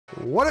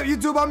What up,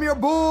 YouTube? I'm your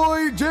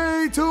boy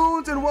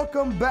J-Tunes, and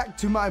welcome back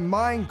to my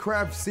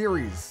Minecraft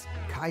series.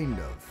 Kind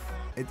of.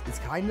 It's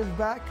kind of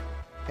back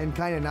and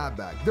kind of not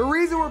back. The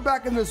reason we're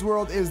back in this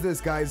world is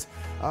this, guys.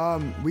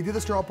 We did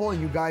the straw poll,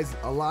 and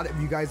a lot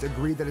of you guys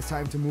agreed that it's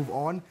time to move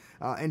on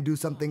and do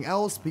something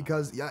else,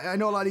 because I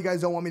know a lot of you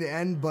guys don't want me to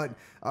end, but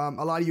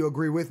a lot of you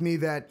agree with me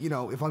that, you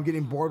know, if I'm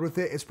getting bored with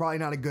it, it's probably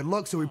not a good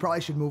look, so we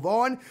probably should move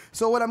on.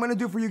 So what I'm going to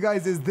do for you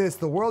guys is this.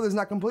 The world is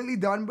not completely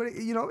done, but,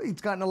 you know,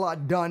 it's gotten a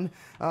lot done.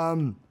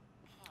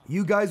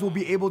 You guys will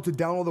be able to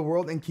download the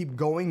world and keep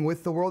going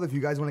with the world if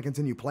you guys want to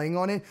continue playing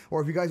on it, or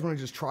if you guys want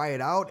to just try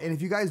it out. And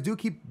if you guys do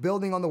keep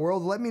building on the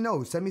world, let me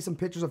know. Send me some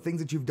pictures of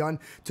things that you've done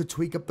to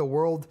tweak up the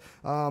world.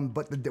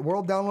 But the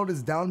world download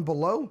is down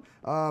below,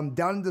 down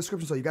in the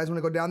description. So you guys want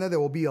to go down there, there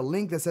will be a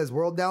link that says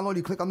world download.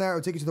 You click on that,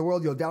 it'll take you to the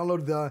world. You'll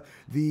download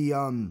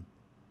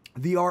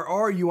the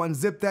RR, you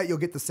unzip that, you'll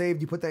get the saved,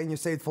 you put that in your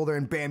saved folder,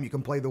 and bam, you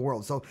can play the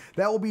world. So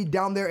that will be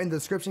down there in the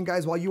description,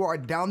 guys. While you are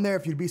down there,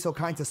 if you'd be so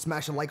kind to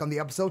smash a like on the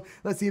episode,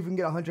 let's see if we can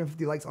get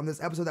 150 likes on this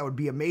episode. That would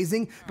be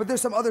amazing. But there's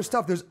some other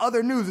stuff, there's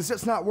other news. It's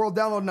just not world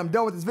download and I'm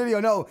done with this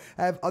video. No,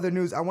 I have other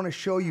news I want to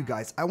show you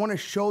guys. I want to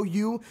show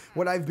you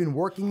what I've been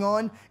working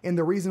on and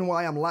the reason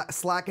why I'm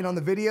slacking on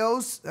the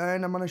videos,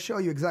 and I'm going to show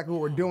you exactly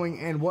what we're doing.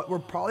 And what we're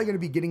probably going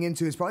to be getting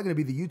into is probably going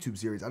to be the YouTube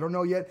series. I don't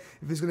know yet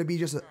if it's going to be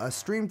just a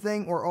stream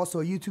thing or also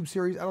a YouTube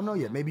series. I don't know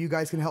yet. Maybe you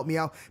guys can help me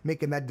out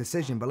making that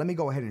decision, but let me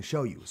go ahead and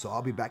show you. So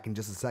I'll be back in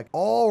just a sec.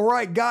 All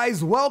right,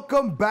 guys,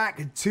 welcome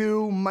back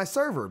to my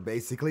server.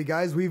 Basically,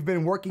 guys, we've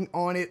been working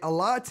on it a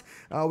lot.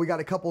 We got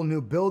a couple new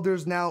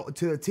builders now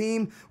to the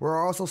team.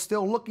 We're also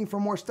still looking for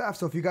more staff.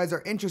 So if you guys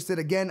are interested,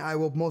 again, I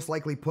will most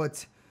likely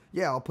put...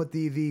 yeah, I'll put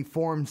the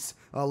forms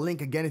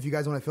link again if you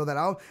guys want to fill that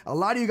out. A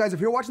lot of you guys,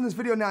 if you're watching this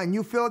video now and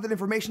you fill out that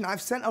information,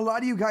 I've sent a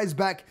lot of you guys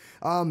back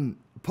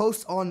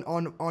posts on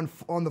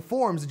the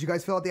forms that you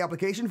guys fill out the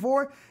application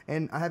for,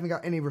 and I haven't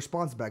got any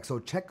response back. So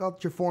check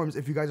out your forms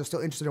if you guys are still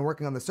interested in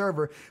working on the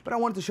server. But I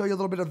wanted to show you a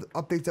little bit of the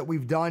updates that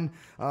we've done.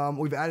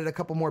 We've added a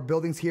couple more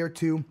buildings here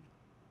to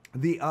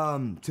the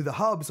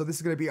hub. So this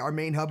is going to be our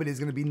main hub. It is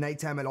going to be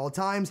nighttime at all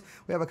times.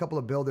 We have a couple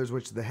of builders,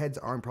 which the heads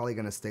aren't probably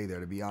going to stay there,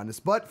 to be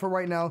honest, but for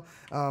right now,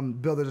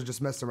 builders are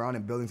just messing around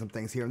and building some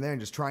things here and there and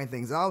just trying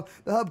things out.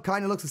 The hub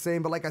kind of looks the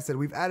same, but like I said,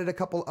 we've added a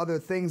couple other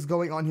things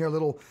going on here,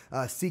 little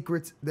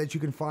secrets that you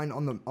can find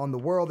on the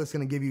world that's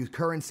going to give you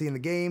currency in the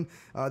game.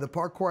 The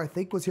parkour, I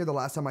think, was here the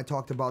last time I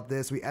talked about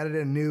this. We added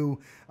a new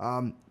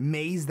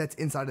maze that's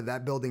inside of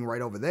that building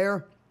right over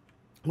there,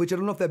 which I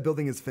don't know if that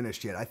building is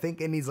finished yet. I think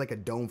it needs like a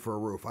dome for a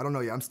roof. I don't know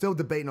yet. I'm still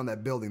debating on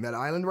that building, that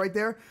island right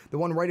there, the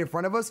one right in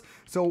front of us.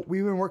 So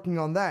we've been working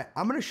on that.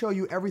 I'm going to show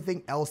you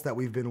everything else that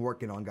we've been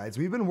working on, guys.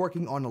 We've been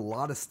working on a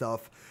lot of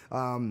stuff,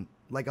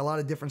 like a lot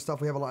of different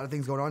stuff. We have a lot of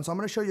things going on. So I'm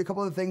going to show you a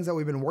couple of the things that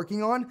we've been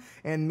working on,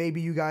 and maybe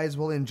you guys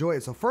will enjoy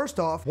it. So first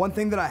off, one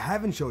thing that I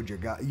haven't showed you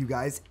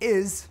guys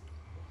is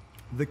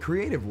the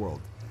creative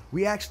world.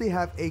 We actually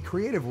have a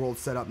creative world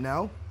set up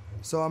now.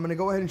 So I'm going to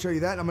go ahead and show you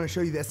that. I'm going to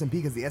show you the SMP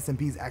because the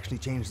SMP's actually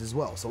changed as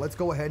well. So let's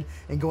go ahead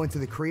and go into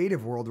the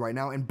creative world right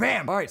now, and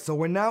bam! All right, so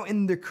we're now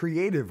in the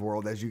creative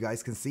world, as you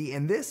guys can see,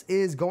 and this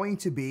is going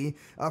to be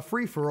a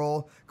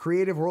free-for-all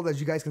creative world. As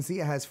you guys can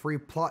see, it has free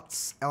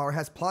plots, or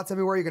has plots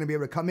everywhere. You're going to be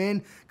able to come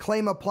in,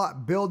 claim a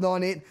plot, build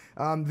on it.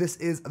 This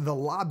is the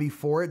lobby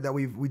for it that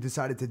we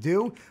decided to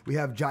do. We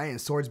have giant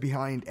swords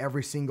behind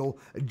every single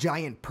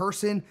giant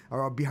person,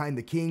 or behind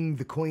the king,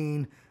 the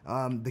queen,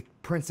 the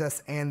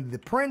princess, and the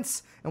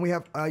prince, and we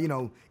have you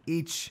know,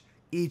 each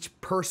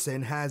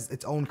person has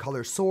its own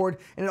color sword,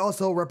 and it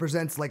also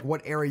represents like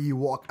what area you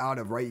walk out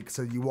of, right?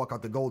 So you walk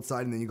out the gold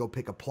side and then you go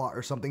pick a plot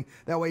or something.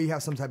 That way you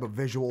have some type of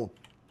visual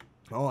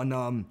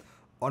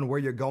on where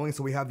you're going.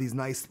 So we have these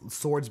nice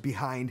swords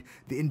behind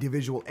the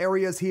individual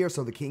areas here.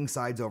 So the king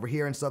side's over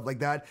here and stuff like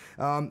that.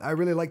 I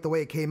really like the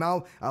way it came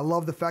out. I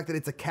love the fact that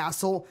it's a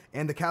castle,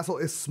 and the castle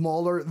is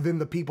smaller than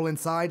the people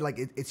inside. Like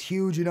it's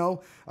huge, you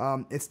know.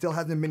 It still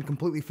hasn't been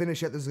completely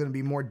finished yet. There's going to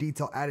be more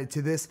detail added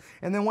to this.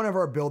 And then one of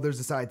our builders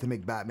decided to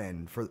make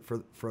Batman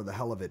for the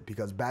hell of it,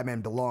 because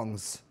Batman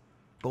belongs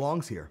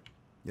here.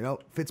 You know,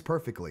 fits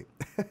perfectly.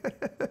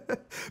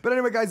 But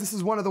anyway, guys, this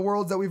is one of the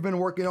worlds that we've been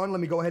working on.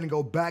 Let me go ahead and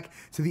go back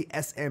to the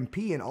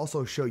SMP and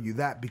also show you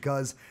that,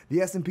 because the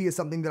SMP is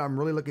something that I'm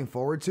really looking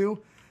forward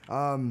to.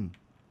 The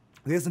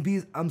SMP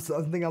is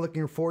something I'm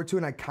looking forward to,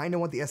 and I kind of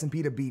want the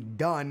SMP to be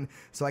done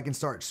so I can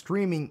start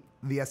streaming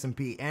the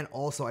SMP. And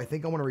also, I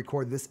think I want to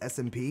record this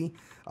SMP.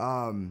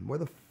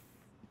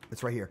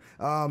 It's right here.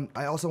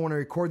 I also want to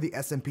record the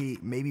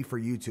SMP maybe for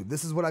YouTube.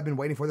 This is what I've been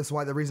waiting for. This is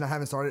why the reason I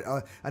haven't started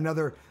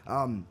another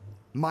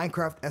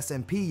Minecraft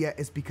SMP yet,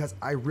 is because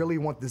I really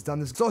want this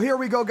done. So here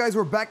we go, guys.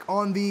 We're back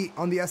on the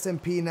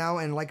SMP now,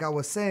 and like I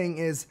was saying,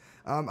 is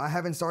I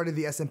haven't started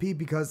the SMP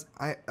because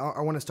I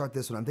want to start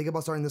this one. I'm thinking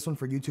about starting this one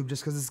for YouTube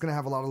just because it's going to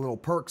have a lot of little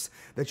perks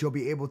that you'll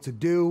be able to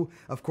do.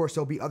 Of course,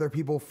 there'll be other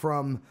people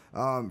from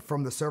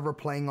the server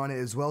playing on it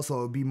as well, so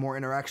it'll be more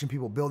interaction,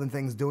 people building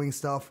things, doing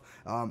stuff.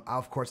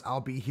 Of course,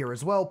 I'll be here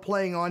as well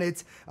playing on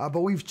it,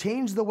 but we've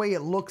changed the way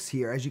it looks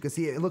here. As you can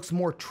see, it looks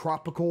more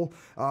tropical.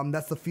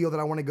 That's the feel that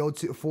I want to go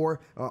to for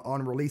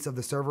on release of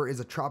the server, is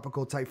a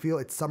tropical type feel.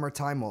 It's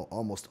summertime, well,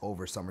 almost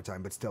over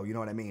summertime, but still, you know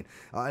what I mean.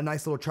 A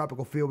nice little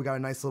tropical feel. We got a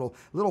nice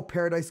little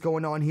paradise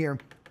going on here.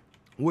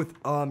 With,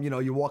 you know,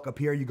 you walk up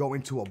here, you go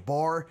into a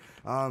bar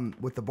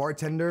with the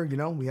bartender. You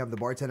know, we have the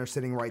bartender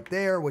sitting right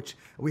there, which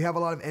we have a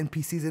lot of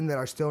NPCs in that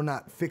are still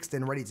not fixed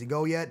and ready to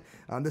go yet.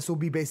 This will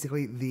be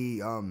basically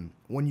the,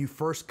 when you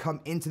first come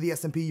into the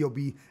SMP, you'll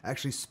be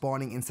actually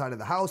spawning inside of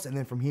the house, and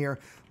then from here,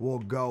 we'll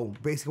go.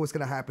 Basically, what's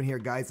going to happen here,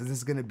 guys, is this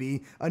is going to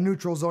be a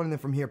neutral zone, and then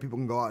from here, people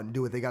can go out and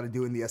do what they got to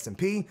do in the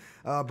SMP.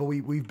 But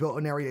we've built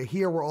an area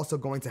here. We're also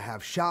going to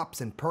have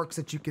shops and perks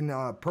that you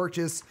can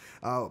purchase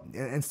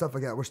and stuff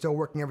like that. We're still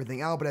working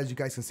everything out, but as you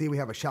guys can see, we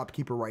have a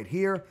shopkeeper right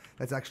here.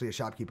 That's actually a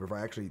shopkeeper.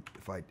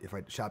 If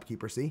I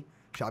shopkeeper, see?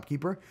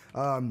 Shopkeeper.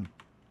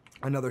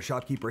 Another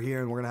shopkeeper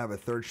here, and we're gonna have a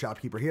third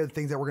shopkeeper here. The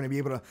things that we're gonna be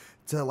able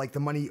to like the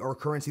money or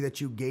currency that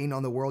you gain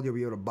on the world, you'll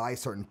be able to buy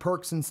certain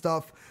perks and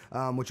stuff,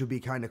 which would be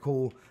kind of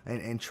cool,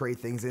 and trade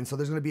things in. So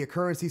there's gonna be a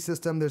currency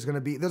system. There's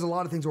a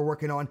lot of things we're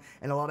working on,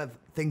 and a lot of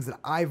things that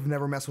I've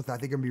never messed with. I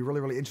think gonna be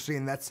really, really interesting,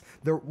 and that's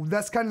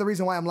kind of the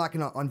reason why I'm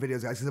lacking on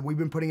videos, guys, because we've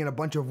been putting in a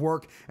bunch of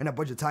work and a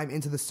bunch of time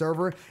into the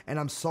server, and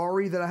I'm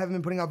sorry that I haven't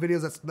been putting out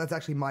videos. That's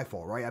actually my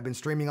fault, right? I've been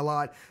streaming a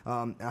lot.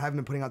 I haven't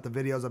been putting out the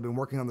videos. I've been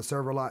working on the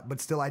server a lot, but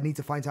still I need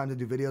to find time to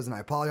do videos, and I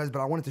apologize,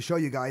 but I wanted to show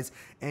you guys,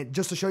 and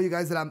just to show you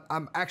guys that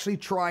I'm actually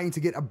trying to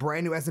get a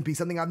brand new SMP,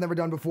 something I've never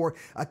done before,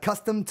 a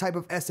custom type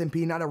of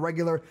SMP, not a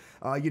regular,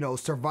 you know,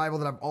 survival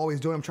that I'm always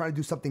doing. I'm trying to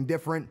do something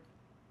different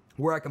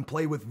where I can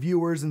play with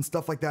viewers and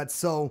stuff like that.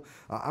 So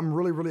I'm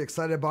really, really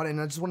excited about it,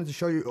 and I just wanted to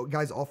show you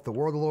guys off the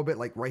world a little bit.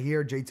 Like right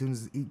here,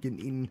 J-Tune's getting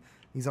eaten.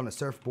 He's on a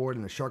surfboard,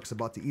 and the shark's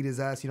about to eat his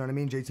ass. You know what I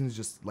mean? J-Tune's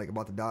just like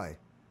about to die.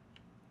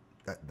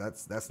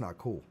 That's not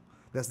cool.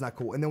 That's not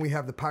cool. And then we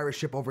have the pirate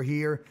ship over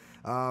here,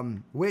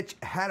 which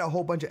had a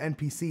whole bunch of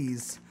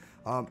NPCs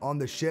on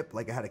the ship.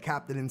 Like it had a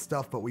captain and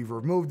stuff, but we've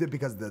removed it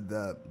because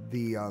the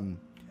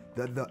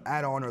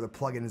add-on or the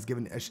plugin is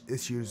giving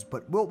issues.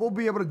 But we'll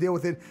be able to deal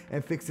with it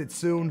and fix it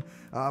soon.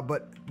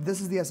 But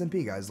this is the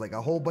SMP, guys. Like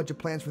a whole bunch of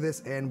plans for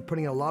this, and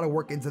putting a lot of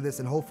work into this,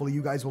 and hopefully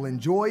you guys will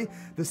enjoy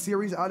the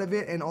series out of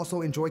it, and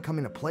also enjoy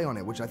coming to play on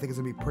it, which I think is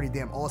gonna be pretty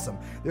damn awesome.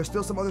 There's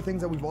still some other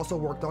things that we've also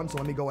worked on, so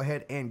let me go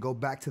ahead and go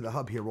back to the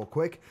hub here real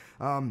quick.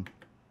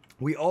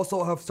 We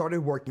also have started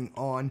working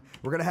on,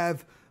 we're gonna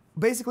have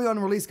basically on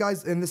release,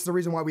 guys, and this is the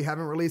reason why we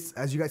haven't released.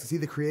 As you guys can see,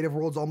 the creative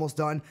world's almost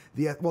done.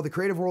 The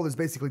creative world is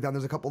basically done.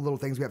 There's a couple little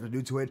things we have to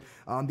do to it.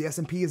 The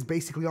SMP is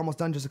basically almost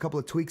done. Just a couple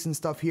of tweaks and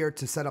stuff here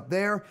to set up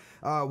there.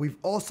 We've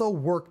also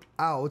worked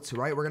out,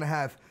 right? We're gonna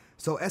have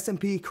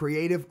SMP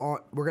creative on.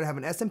 We're gonna have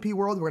an SMP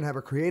world. We're gonna have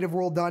a creative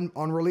world done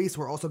on release.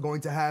 We're also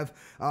going to have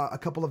a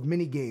couple of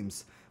mini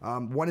games.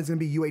 One is gonna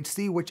be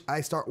UHC, which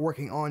I start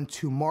working on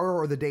tomorrow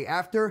or the day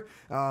after.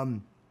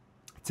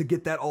 To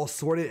get that all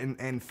sorted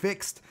and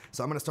fixed.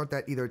 So I'm going to start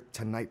that either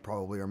tonight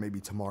probably, or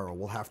maybe tomorrow.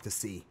 We'll have to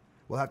see.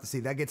 We'll have to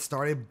see. That gets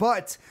started.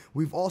 But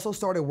we've also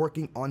started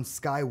working on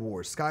Sky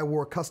Wars. Sky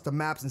War custom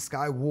maps and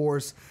Sky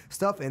Wars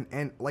stuff.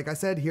 And like I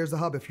said, here's the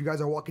hub. If you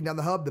guys are walking down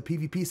the hub, the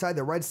PvP side,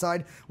 the red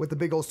side with the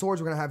big old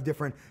swords, we're going to have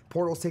different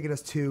portals taking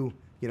us to,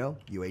 you know,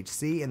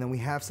 UHC, and then we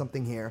have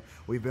something here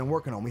we've been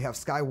working on. We have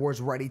Sky Wars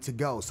ready to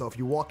go. So if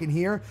you walk in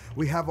here,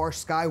 we have our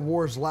Sky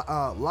Wars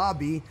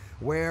lobby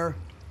where,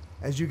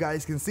 as you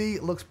guys can see,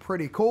 it looks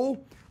pretty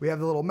cool. We have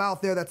the little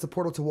mouth there. That's the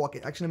portal to walk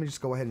in. Actually, let me just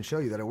go ahead and show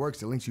you that it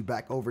works. It links you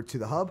back over to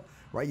the hub,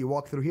 right? You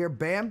walk through here,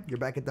 bam, you're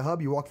back at the hub.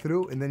 You walk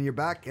through, and then you're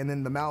back, and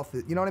then the mouth,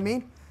 you know what I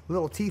mean?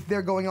 Little teeth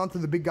there going on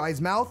through the big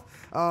guy's mouth.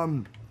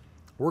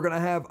 We're going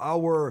to have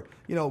our,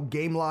 you know,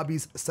 game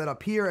lobbies set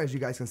up here. As you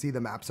guys can see, the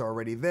maps are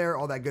already there,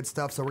 all that good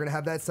stuff. So we're going to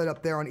have that set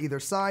up there on either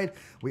side.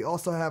 We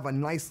also have a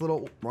nice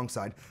little, wrong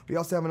side. We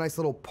also have a nice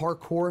little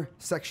parkour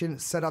section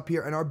set up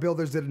here, and our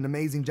builders did an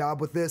amazing job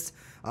with this.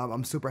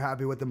 I'm super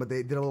happy with them, but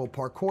they did a little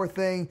parkour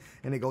thing,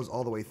 and it goes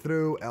all the way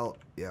through.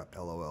 Yeah,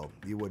 LOL.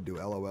 You would do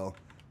LOL.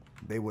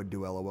 They would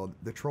do LOL.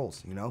 The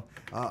trolls, you know?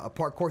 A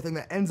parkour thing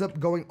that ends up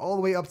going all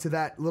the way up to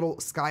that little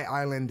sky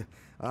island,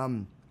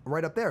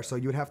 right up there. So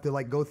you would have to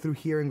like go through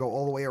here and go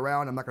all the way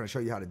around. I'm not going to show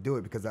you how to do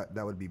it because that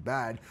would be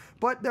bad.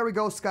 But there we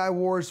go, Sky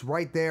Wars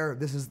right there.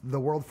 This is the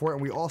world for it.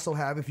 And we also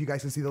have, if you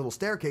guys can see the little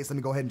staircase, let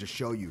me go ahead and just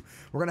show you.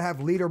 We're going to have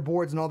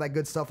leaderboards and all that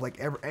good stuff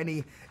like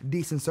any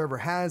decent server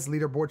has.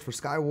 Leaderboards for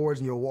Sky Wars,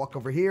 and you'll walk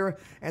over here.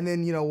 And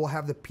then, you know, we'll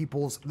have the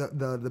people's,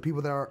 the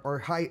people that are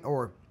high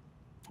or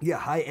yeah,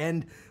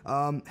 high-end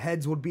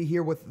heads would be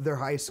here with their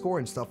highest score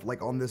and stuff,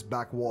 like on this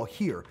back wall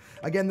here.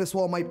 Again, this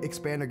wall might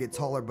expand or get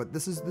taller, but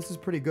this is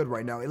pretty good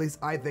right now. At least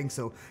I think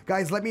so.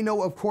 Guys, let me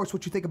know, of course,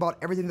 what you think about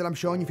everything that I'm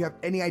showing you, if you have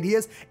any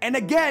ideas. And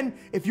again,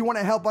 if you want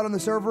to help out on the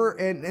server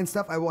and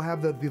stuff, I will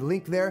have the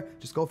link there.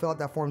 Just go fill out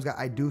that forms, guy.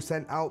 I do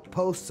send out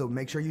posts, so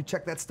make sure you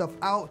check that stuff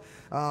out.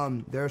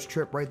 There's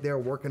Trip right there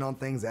working on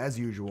things as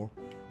usual.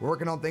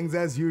 Working on things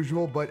as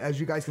usual, but as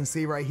you guys can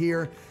see right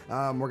here,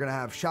 we're gonna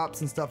have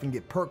shops and stuff and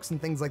get perks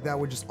and things like that.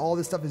 We're just, all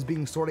this stuff is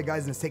being sorted,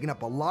 guys, and it's taking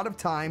up a lot of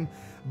time.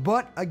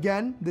 But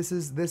again, this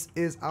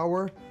is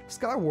our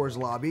Sky Wars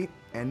lobby.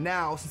 And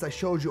now, since I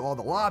showed you all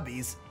the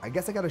lobbies, I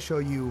guess I gotta show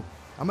you,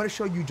 I'm gonna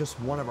show you just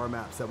one of our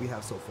maps that we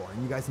have so far.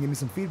 And you guys can give me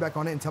some feedback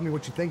on it and tell me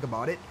what you think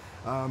about it.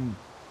 And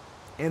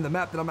the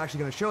map that I'm actually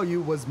gonna show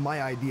you was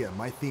my idea,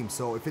 my theme.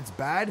 So if it's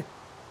bad,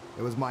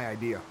 it was my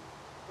idea.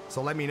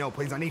 So let me know,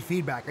 please. I need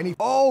feedback.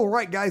 All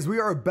right, guys, we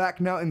are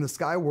back now in the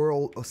Sky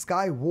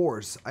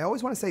Wars. I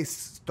always want to say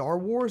Star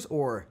Wars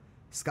or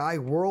Sky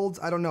Worlds.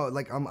 I don't know.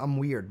 Like, I'm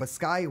weird. But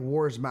Sky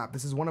Wars map.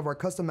 This is one of our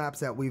custom maps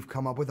that we've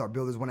come up with. Our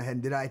builders went ahead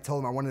and did it. I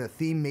told them I wanted a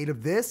theme made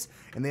of this,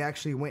 and they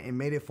actually went and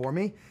made it for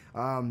me.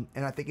 And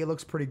I think it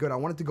looks pretty good. I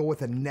wanted to go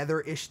with a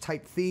nether-ish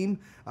type theme.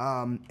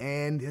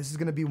 And this is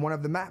going to be one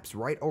of the maps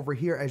right over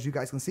here. As you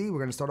guys can see, we're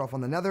going to start off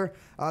on the nether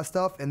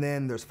stuff. And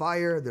then there's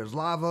fire, there's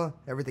lava.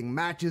 Everything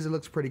matches. It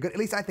looks pretty good. At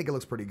least I think it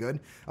looks pretty good.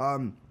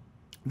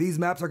 These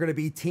maps are going to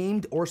be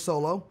teamed or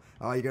solo.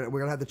 We're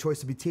gonna have the choice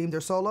to be teamed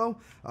or solo.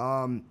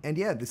 And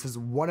yeah, this is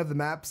one of the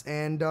maps,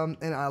 and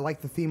I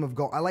like the theme of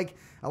gold. I like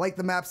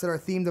the maps that are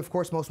themed. Of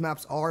course, most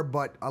maps are,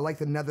 but I like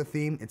the nether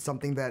theme. It's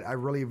something that I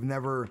really have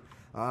never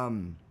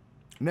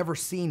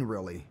seen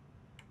really.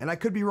 And I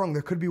could be wrong.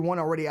 There could be one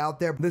already out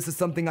there. But this is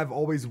something I've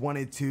always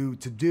wanted to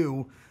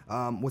do.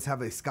 Was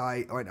have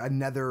a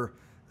nether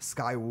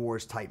Sky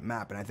Wars type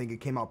map, and I think it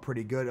came out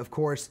pretty good. Of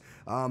course,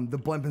 the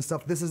blimp and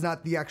stuff, this is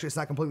not it's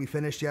not completely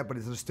finished yet, but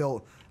it's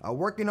still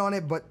working on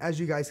it. But as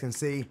you guys can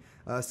see,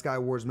 Sky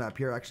Wars map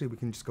here, actually we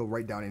can just go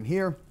right down in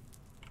here.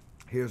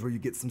 Here's where you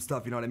get some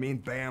stuff, you know what I mean?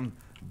 Bam,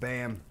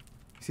 bam.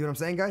 See what I'm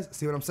saying, guys?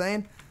 See what I'm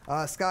saying?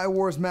 Sky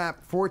Wars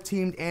map, 4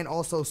 teamed and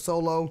also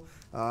solo.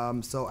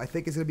 So I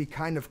think it's going to be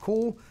kind of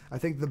cool. I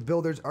think the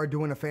builders are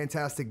doing a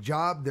fantastic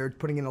job. They're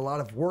putting in a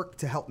lot of work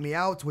to help me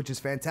out, which is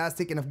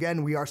fantastic. And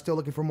again, we are still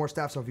looking for more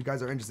staff. So if you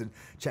guys are interested,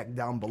 check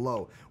down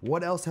below.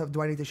 What else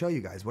do I need to show you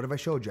guys? What have I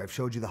showed you? I've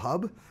showed you the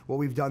hub, what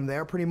we've done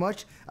there pretty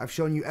much. I've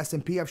shown you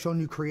SMP, I've shown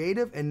you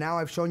creative, and now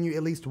I've shown you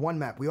at least one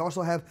map. We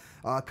also have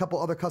a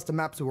couple other custom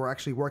maps that we're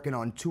actually working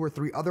on, 2 or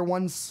 3 other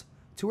ones.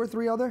 2 or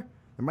 3 other?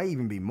 There might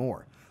even be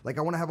more. Like,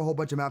 I want to have a whole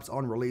bunch of maps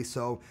on release.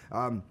 So,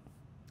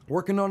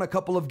 working on a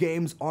couple of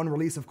games on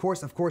release, of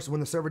course, when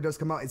the server does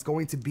come out, it's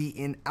going to be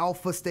in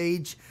alpha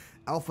stage,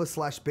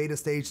 alpha/beta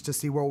stage, to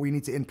see where we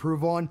need to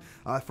improve on.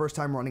 First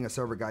time running a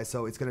server, guys,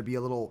 so it's gonna be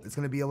a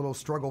little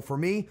struggle for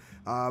me.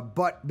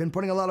 But been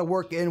putting a lot of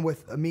work in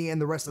with me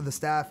and the rest of the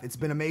staff. It's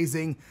been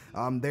amazing.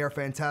 They are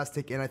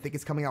fantastic, and I think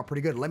it's coming out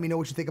pretty good. Let me know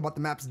what you think about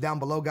the maps down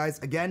below, guys.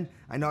 Again,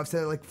 I know I've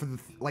said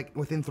it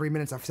within 3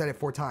 minutes. I've said it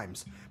 4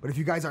 times. But if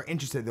you guys are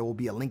interested, there will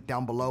be a link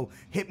down below.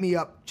 Hit me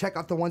up. Check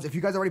out the ones. If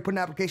you guys already put an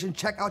application,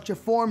 check out your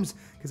forms,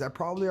 because I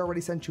probably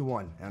already sent you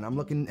one, and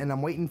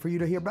I'm waiting for you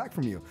to hear back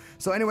from you.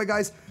 So anyway,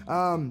 guys.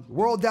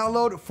 World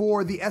download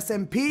for the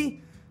SMP.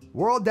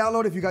 World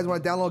download, if you guys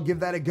want to download, give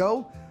that a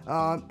go.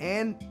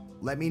 And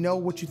let me know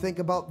what you think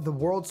about the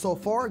world so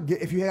far.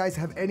 If you guys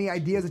have any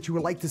ideas that you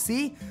would like to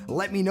see,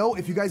 let me know.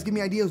 If you guys give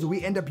me ideas and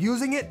we end up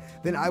using it,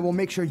 then I will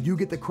make sure you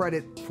get the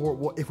credit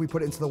for if we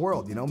put it into the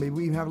world. You know, maybe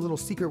we even have a little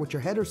secret with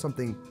your head or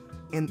something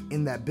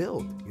in that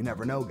build. You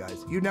never know,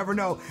 guys. You never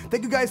know.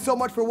 Thank you guys so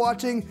much for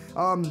watching.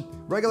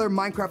 Regular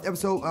Minecraft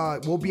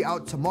episode will be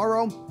out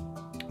tomorrow.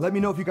 Let me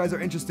know if you guys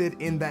are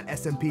interested in that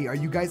SMP. Are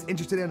you guys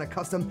interested in a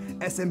custom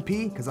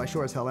SMP? Because I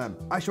sure as hell am.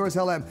 I sure as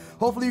hell am.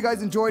 Hopefully you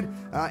guys enjoyed,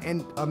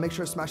 and make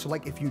sure to smash a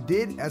like if you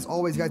did. As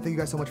always, guys, thank you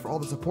guys so much for all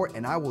the support,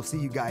 and I will see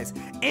you guys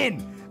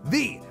in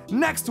the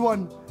next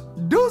one.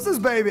 Deuces,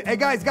 baby. Hey,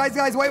 guys,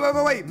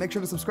 wait. Make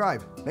sure to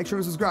subscribe. Make sure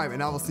to subscribe,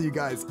 and I will see you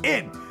guys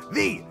in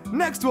the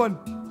next one.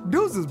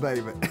 Deuces,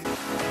 baby.